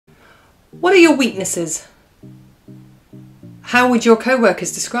What are your weaknesses? How would your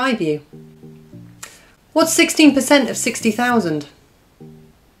co-workers describe you? What's 16% of 60,000?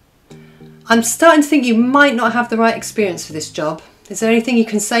 I'm starting to think you might not have the right experience for this job. Is there anything you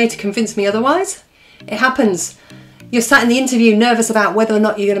can say to convince me otherwise? It happens. You're sat in the interview nervous about whether or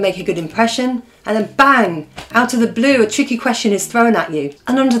not you're going to make a good impression, and then bang, out of the blue a tricky question is thrown at you.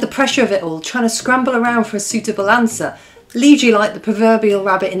 And under the pressure of it all, trying to scramble around for a suitable answer leaves you like the proverbial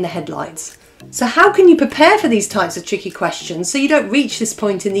rabbit in the headlights. So how can you prepare for these types of tricky questions so you don't reach this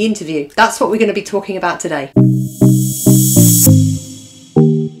point in the interview? That's what we're going to be talking about today.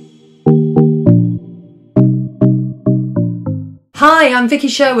 Hi, I'm Vicky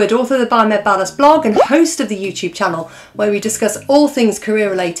Sherwood, author of the Biomed Ballast blog and host of the YouTube channel where we discuss all things career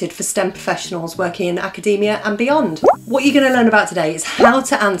related for STEM professionals working in academia and beyond. What you're going to learn about today is how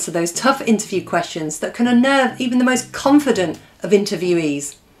to answer those tough interview questions that can unnerve even the most confident of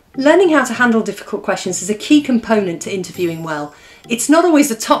interviewees. Learning how to handle difficult questions is a key component to interviewing well. It's not always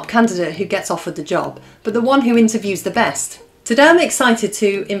the top candidate who gets offered the job, but the one who interviews the best. Today I'm excited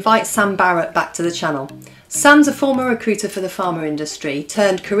to invite Sam Barrett back to the channel. Sam's a former recruiter for the pharma industry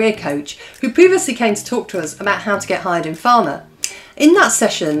turned career coach who previously came to talk to us about how to get hired in pharma. In that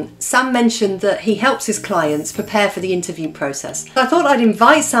session, Sam mentioned that he helps his clients prepare for the interview process. I thought I'd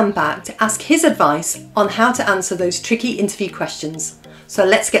invite Sam back to ask his advice on how to answer those tricky interview questions. So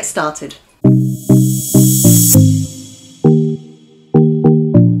let's get started.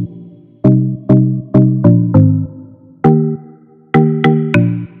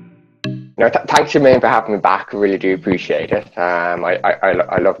 No, thanks a million for having me back. I really do appreciate it.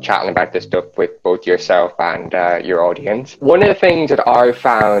 I love chatting about this stuff with both yourself and your audience. One of the things that I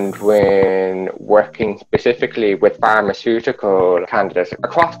found when working specifically with pharmaceutical candidates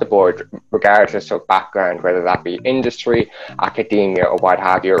across the board, regardless of background, whether that be industry, academia, or what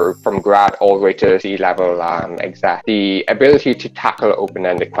have you, or from grad all the way to C-level exec, the ability to tackle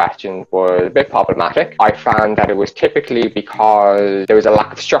open-ended questions was a bit problematic. I found that it was typically because there was a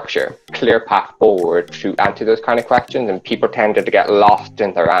lack of structure, clear path forward to answer those kind of questions, and people tended to get lost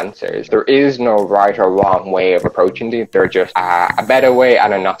in their answers. There is no right or wrong way of approaching these. They're just a better way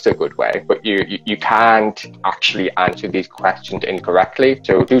and a not so good way, but you can't actually answer these questions incorrectly,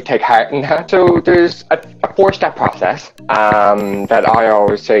 so do take heart in that. So there's a four-step process that I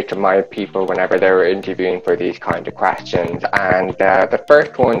always say to my people whenever they're interviewing for these kind of questions, and the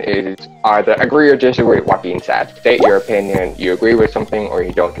first one is either agree or disagree with what's being said. State your opinion. You agree with something or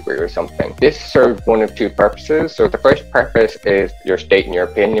you don't agree with something. This serves one of two purposes. So the first purpose is you're stating your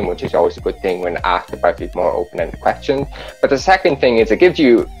opinion, which is always a good thing when asked about these more open-ended questions. But the second thing is it gives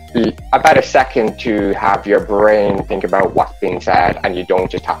you about a second to have your brain think about what's being said, and you don't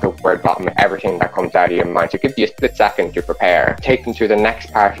just have to word vomit everything that comes out of your mind. So it gives you a split second to prepare. Take them through the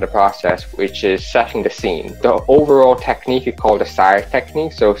next part of the process, which is setting the scene. The overall technique is called the SAR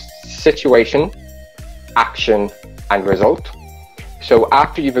technique. So situation, action, and result. So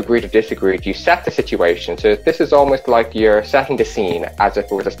after you've agreed or disagreed, you set the situation. So this is almost like you're setting the scene as if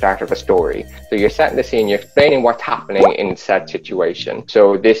it was the start of a story. So you're setting the scene, you're explaining what's happening in said situation.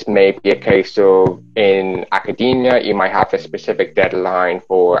 So this may be a case of in academia, you might have a specific deadline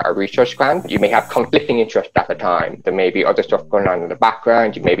for a research grant. You may have conflicting interests at the time. There may be other stuff going on in the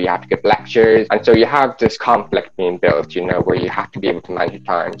background. You maybe have to give lectures. And so you have this conflict being built, where you have to be able to manage your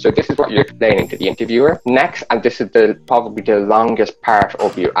time. So this is what you're explaining to the interviewer. Next, and this is probably the longest part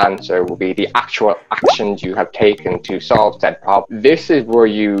of your answer, will be the actual actions you have taken to solve said problem. This is where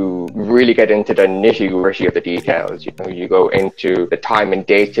you really get into the nitty-gritty of the details. You go into the time and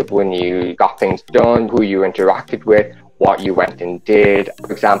dates of when you got things done, who you interacted with, what you went and did.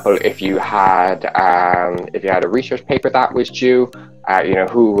 For example, if you had a research paper that was due,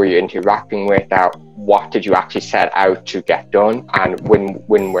 who were you interacting with, what did you actually set out to get done, and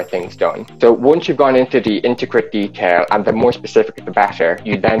when were things done. So once you've gone into the intricate detail, and the more specific the better,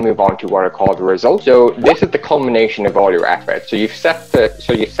 you then move on to what are called the results. So this is the culmination of all your efforts. So you've set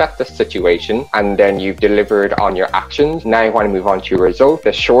the situation, and then you've delivered on your actions. Now you want to move on to your result,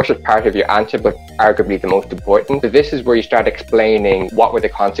 the shortest part of your answer, but arguably the most important. So this is where you start explaining what were the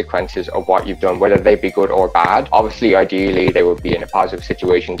consequences of what you've done, whether they be good or bad. Obviously, ideally, they would be in a positive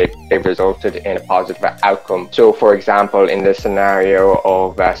situation. They've resulted in a positive outcome. So for example, in the scenario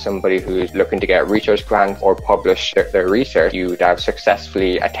of somebody who's looking to get a research grant or publish their research, you'd have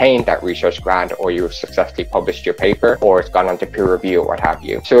successfully attained that research grant, or you've successfully published your paper, or it's gone on to peer review or what have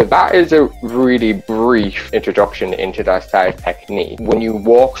you. So that is a really brief introduction into that SAR technique. When you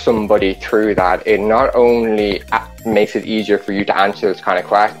walk somebody through that, it not only makes it easier for you to answer those kind of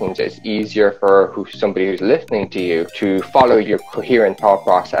questions. It's easier for somebody who's listening to you to follow your coherent thought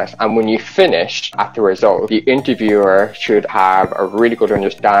process. And when you finish at the result, the interviewer should have a really good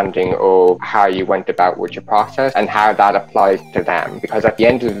understanding of how you went about with your process and how that applies to them. Because at the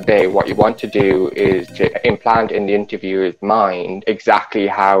end of the day, what you want to do is to implant in the interviewer's mind exactly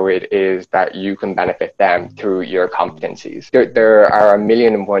how it is that you can benefit them through your competencies. There are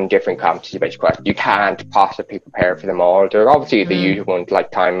 1,000,001 different competency-based questions. You can't possibly prepare for them all. There are obviously the usual ones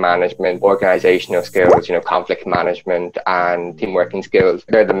like time management, organizational skills, conflict management and team working skills.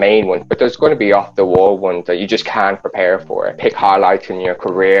 They're the main ones, but there's going to be off the wall ones that you just can't prepare for. Pick highlights in your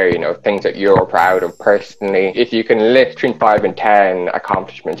career, things that you're proud of personally. If you can list between 5 and 10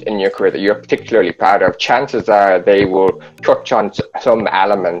 accomplishments in your career that you're particularly proud of, chances are they will touch on some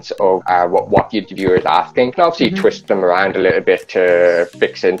elements of what the interviewer is asking. You can obviously twist them around a little bit to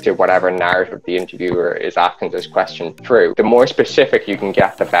fix into whatever narrative the interviewer is asking this question through. The more specific you can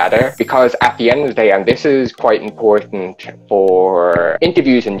get, the better, because at the end of the day, and this is quite important for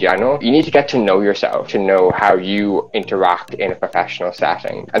interviews in general, you need to get to know yourself, to know how you interact in a professional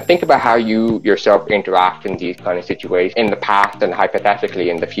setting, and think about how you yourself interact in these kind of situations in the past and hypothetically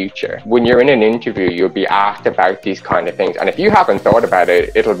in the future. When you're in an interview, you'll be asked about these kind of things, and if you haven't thought about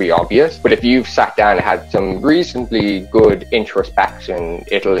it, it'll be obvious. But if you've sat down and had some reasonably good introspection,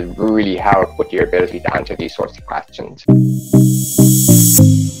 it'll really help with your ability to answer these sorts of questions.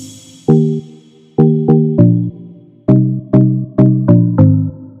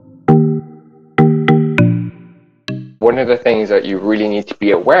 One of the things that you really need to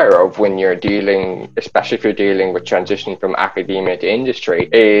be aware of when you're dealing, especially if you're dealing with transitioning from academia to industry,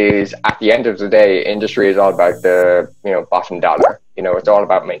 is at the end of the day, industry is all about the bottom dollar. It's all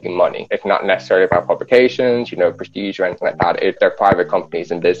about making money. It's not necessarily about publications, prestige or anything like that. They're private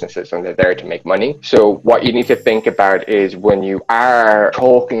companies and businesses, and they're there to make money. So what you need to think about is when you are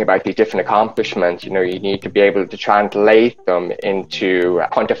talking about these different accomplishments, you need to be able to translate them into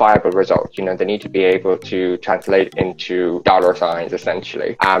quantifiable results. They need to be able to translate into dollar signs,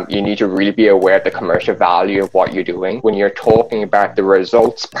 essentially. You need to really be aware of the commercial value of what you're doing. When you're talking about the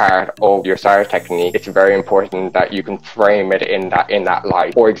results part of your SAR technique, it's very important that you can frame it in that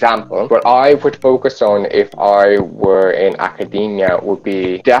light. For example, what I would focus on if I were in academia would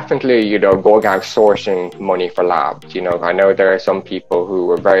be definitely, going out sourcing money for labs. I know there are some people who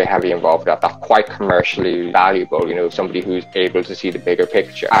are very heavily involved with that. That's quite commercially valuable, somebody who's able to see the bigger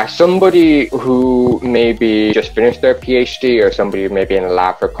picture. As somebody who maybe just finished their PhD or somebody who may be in a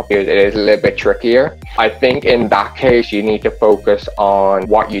lab for a couple of years, it is a little bit trickier. I think in that case, you need to focus on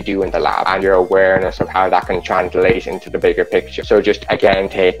what you do in the lab and your awareness of how that can translate into the bigger picture. So just again,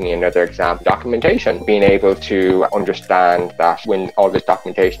 taking another example, documentation, being able to understand that when all this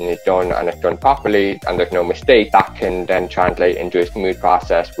documentation is done and it's done properly and there's no mistake, that can then translate into a smooth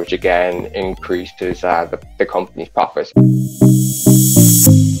process, which again increases the company's profits.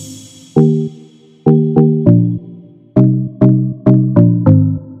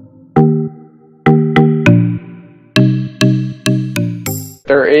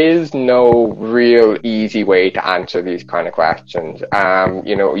 There is no real easy way to answer these kind of questions.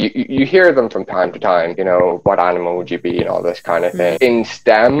 You hear them from time to time, what animal would you be and all this kind of thing. In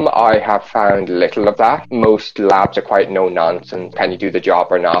STEM, I have found little of that. Most labs are quite no nonsense. Can you do the job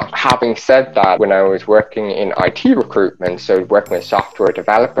or not? Having said that, when I was working in IT recruitment, so working with software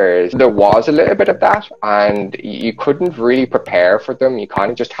developers, there was a little bit of that, and you couldn't really prepare for them. You kind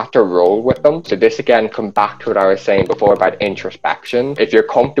of just had to roll with them. So this again comes back to what I was saying before about introspection. If you're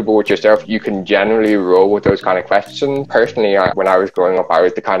comfortable with yourself, you can generally roll with those kind of questions. Personally, when I was growing up, I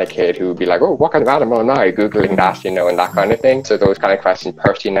was the kind of kid who would be like, oh, what kind of animal am I? Googling that, and that kind of thing. So those kind of questions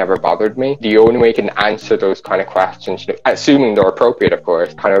personally never bothered me. The only way you can answer those kind of questions, assuming they're appropriate, of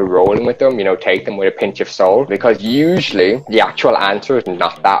course, kind of rolling with them, take them with a pinch of salt, because usually the actual answer is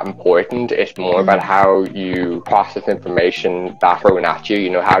not that important. It's more about how you process information that's thrown at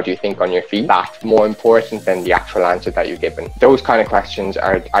you. How do you think on your feet? That's more important than the actual answer that you're given. Those kind of questions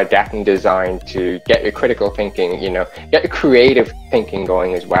are definitely designed to get your critical thinking, get your creative thinking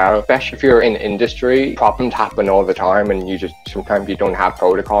going as well. Especially if you're in industry, problems happen all the time, and sometimes you don't have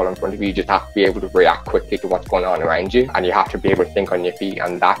protocol in front of you. You just have to be able to react quickly to what's going on around you, and you have to be able to think on your feet,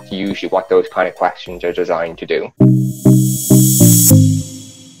 and that's usually what those kind of questions are designed to do.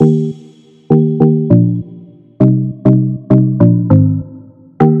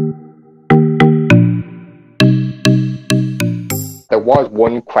 There was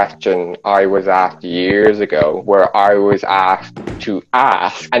one question I was asked years ago where I was asked to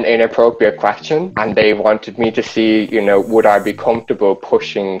ask an inappropriate question, and they wanted me to see, would I be comfortable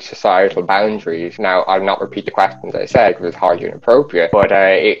pushing societal boundaries? Now, I'll not repeat the questions I said because it's highly inappropriate, but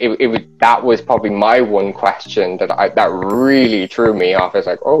that was probably my one question that really threw me off. It's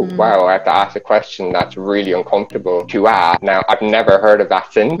like, oh, wow, I have to ask a question that's really uncomfortable to ask. Now, I've never heard of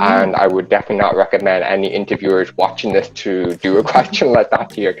that since, and I would definitely not recommend any interviewers watching this to do a question like that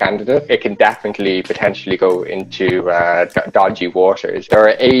to your candidate. It can definitely potentially go into dodgy waters. There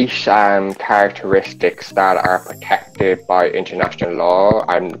are 8 characteristics that are protected by international law.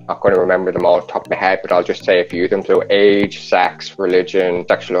 I'm not going to remember them all off the top of my head, but I'll just say a few of them. So age, sex, religion,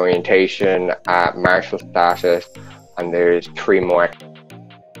 sexual orientation, marital status, and there's 3 more.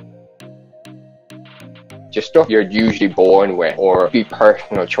 Just stuff you're usually born with, or be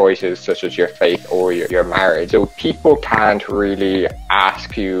personal choices such as your faith or your marriage. So people can't really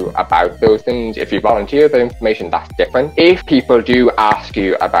ask you about those things. If you volunteer the information, that's different. If people do ask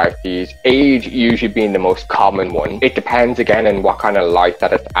you about these, age usually being the most common one. It depends again on what kind of light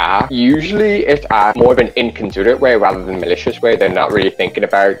that it's asked. Usually it's asked more of an inconsiderate way rather than malicious way. They're not really thinking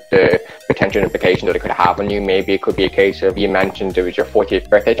about the potential implications that it could have on you. Maybe it could be a case of, you mentioned it was your 40th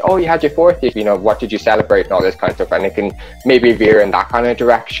birthday. Oh, you had your 40th, what did you celebrate? And all this kind of stuff, and it can maybe veer in that kind of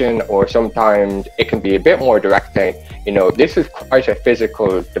direction. Or sometimes it can be a bit more direct, saying, this is quite a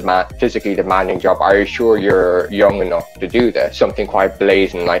physically demanding job. Are you sure you're young enough to do this? Something quite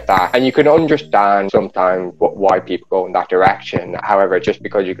blazing like that. And you can understand sometimes why people go in that direction. However, just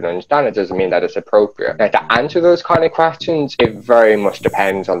because you can understand it doesn't mean that it's appropriate. Now, to answer those kind of questions, it very much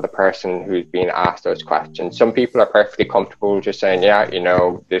depends on the person who's being asked those questions. Some people are perfectly comfortable just saying, yeah,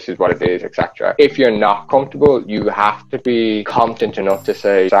 this is what it is, etc. If you're not comfortable, you have to be competent enough to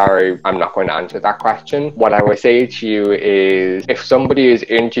say, sorry, I'm not going to answer that question. What I would say to you is, if somebody is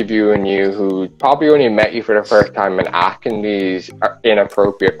interviewing you who probably only met you for the first time and asking these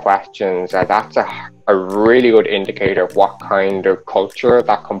inappropriate questions, that's a really good indicator of what kind of culture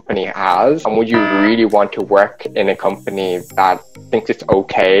that company has. And would you really want to work in a company that thinks it's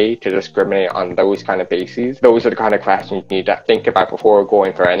okay to discriminate on those kind of bases? Those are the kind of questions you need to think about before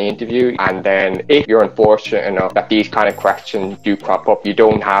going for any interview. And then if you're unfortunate enough that these kind of questions do crop up, you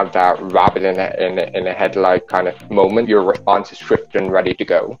don't have that rabbit in a headlight kind of moment. Your response is swift and ready to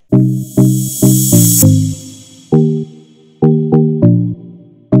go.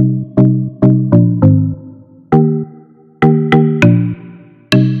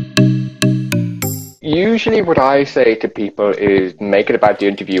 Usually what I say to people is make it about the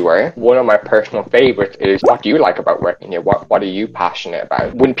interviewer. One of my personal favorites is, what do you like about working here? What are you passionate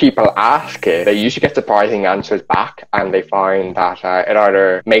about? When people ask it, they usually get surprising answers back, and they find that it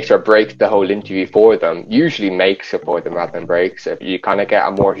either makes or breaks the whole interview for them. Usually makes it for them rather than breaks it. You kind of get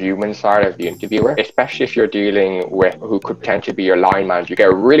a more human side of the interviewer, especially if you're dealing with who could potentially be your line manager. You get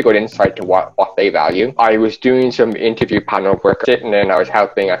a really good insight to what they value. I was doing some interview panel work, sitting in, I was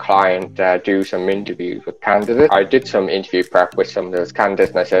helping a client do some interviews with candidates. I did some interview prep with some of those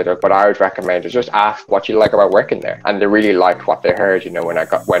candidates, and I said, what I would recommend is just ask what you like about working there. And they really liked what they heard, when I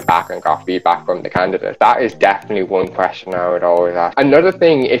went back and got feedback from the candidates. That is definitely one question I would always ask. Another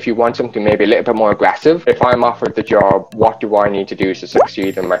thing, if you want something maybe a little bit more aggressive, if I'm offered the job, what do I need to do to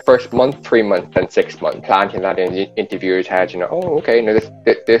succeed in my first month, 3 months, and 6 months? Planting that in the interviewer's head, oh, okay,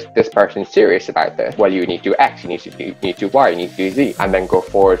 this person's serious about this. Well, you need to do X, you need to do Y, you need to do Z, and then go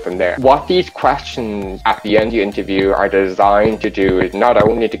forward from there. What these questions at the end of the interview are designed to do is not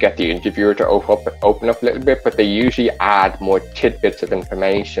only to get the interviewer to open up a little bit, but they usually add more tidbits of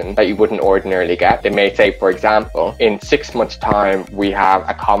information that you wouldn't ordinarily get. They may say, for example, in 6 months' time, we have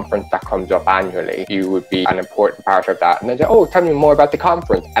a conference that comes up annually. You would be an important part of that. And then say, oh, tell me more about the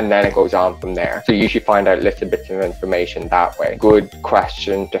conference. And then it goes on from there. So you usually find out little bits of information that way. Good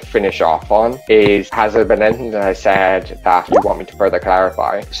question to finish off on is, has there been anything that I said that you want me to further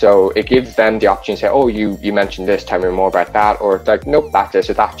clarify? So it gives them the option to say, oh, you mentioned this, tell me more about that. Or it's like, nope, that's it.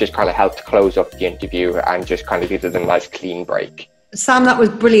 So that just kind of helps close up the interview and just kind of gives it a nice clean break. Sam, that was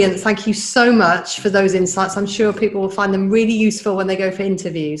brilliant. Thank you so much for those insights. I'm sure people will find them really useful when they go for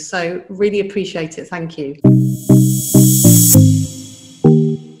interviews. So really appreciate it. Thank you.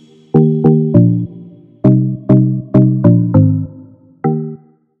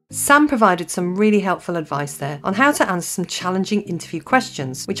 Sam provided some really helpful advice there on how to answer some challenging interview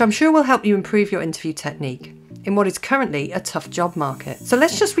questions, which I'm sure will help you improve your interview technique in what is currently a tough job market. So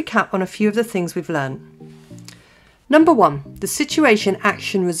let's just recap on a few of the things we've learned. Number 1, the situation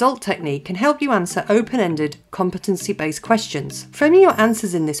action result technique can help you answer open-ended, competency-based questions. Framing your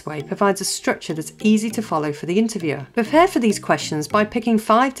answers in this way provides a structure that's easy to follow for the interviewer. Prepare for these questions by picking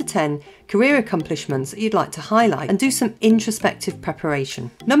 5 to 10 career accomplishments that you'd like to highlight and do some introspective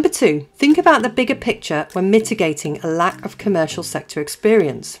preparation. Number 2, think about the bigger picture when mitigating a lack of commercial sector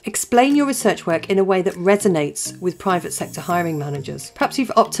experience. Explain your research work in a way that resonates with private sector hiring managers. Perhaps you've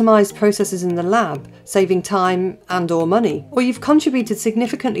optimised processes in the lab, saving time and/or money, or you've contributed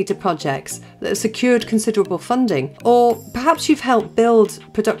significantly to projects that have secured considerable funding, or perhaps you've helped build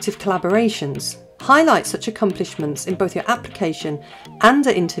productive collaborations. Highlight such accomplishments in both your application and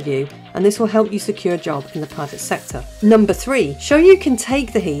at interview, and this will help you secure a job in the private sector. Number 3, show you can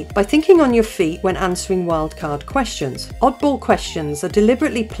take the heat by thinking on your feet when answering wildcard questions. Oddball questions are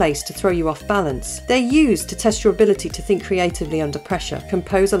deliberately placed to throw you off balance. They're used to test your ability to think creatively under pressure,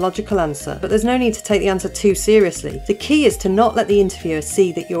 compose a logical answer, but there's no need to take the answer too seriously. The key is to not let the interviewer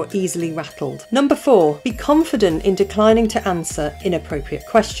see that you're easily rattled. Number 4, be confident in declining to answer inappropriate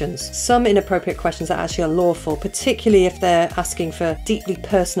questions. Some inappropriate questions are actually unlawful, particularly if they're asking for deeply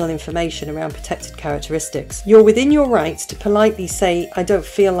personal information around protected characteristics. You're within your rights to politely say, "I don't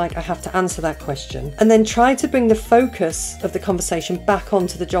feel like I have to answer that question," and then try to bring the focus of the conversation back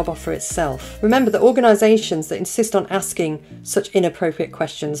onto the job offer itself. Remember that organisations that insist on asking such inappropriate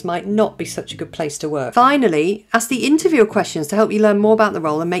questions might not be such a good place to work. Finally, ask the interviewer questions to help you learn more about the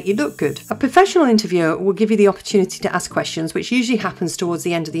role and make you look good. A professional interviewer will give you the opportunity to ask questions, which usually happens towards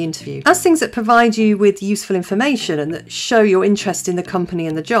the end of the interview. Ask things that provide you with useful information and that show your interest in the company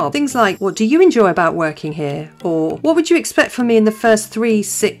and the job. Things like, what do you enjoy about working here? Or what would you expect from me in the first 3,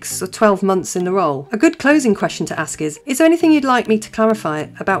 6 or 12 months in the role? A good closing question to ask is there anything you'd like me to clarify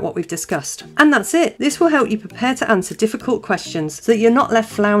about what we've discussed? And that's it. This will help you prepare to answer difficult questions so that you're not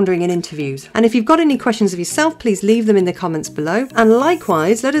left floundering in interviews. And if you've got any questions of yourself, please leave them in the comments below. And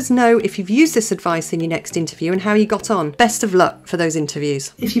likewise, let us know if you've used this advice in your next interview and how you got on. Best of luck for those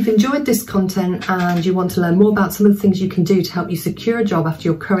interviews. If you've enjoyed this content and you want to learn more about some of the things you can do to help you secure a job after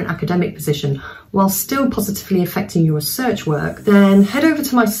your current academic position while still positively affecting your research work, then head over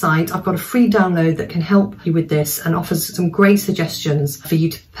to my site. I've got a free download that can help you with this and offers some great suggestions for you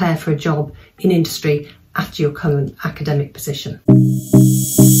to prepare for a job in industry after your current academic position.